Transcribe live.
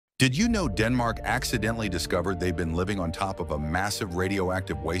Did you know Denmark accidentally discovered they've been living on top of a massive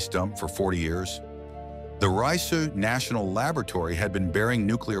radioactive waste dump for 40 years? The Risø National Laboratory had been burying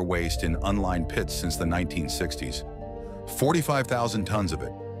nuclear waste in unlined pits since the 1960s. 45,000 tons of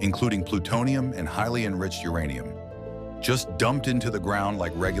it, including plutonium and highly enriched uranium, just dumped into the ground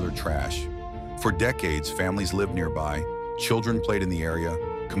like regular trash. For decades, families lived nearby, children played in the area,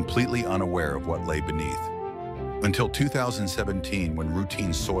 completely unaware of what lay beneath. Until 2017, when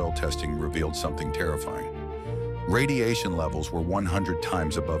routine soil testing revealed something terrifying. Radiation levels were 100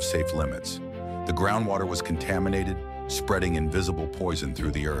 times above safe limits. The groundwater was contaminated, spreading invisible poison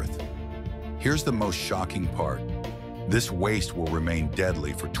through the earth. Here's the most shocking part. This waste will remain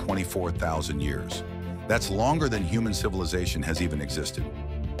deadly for 24,000 years. That's longer than human civilization has even existed.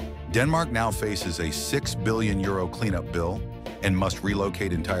 Denmark now faces a €6 billion cleanup bill and must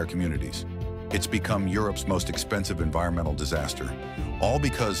relocate entire communities. It's become Europe's most expensive environmental disaster, all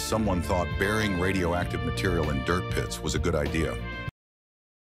because someone thought burying radioactive material in dirt pits was a good idea.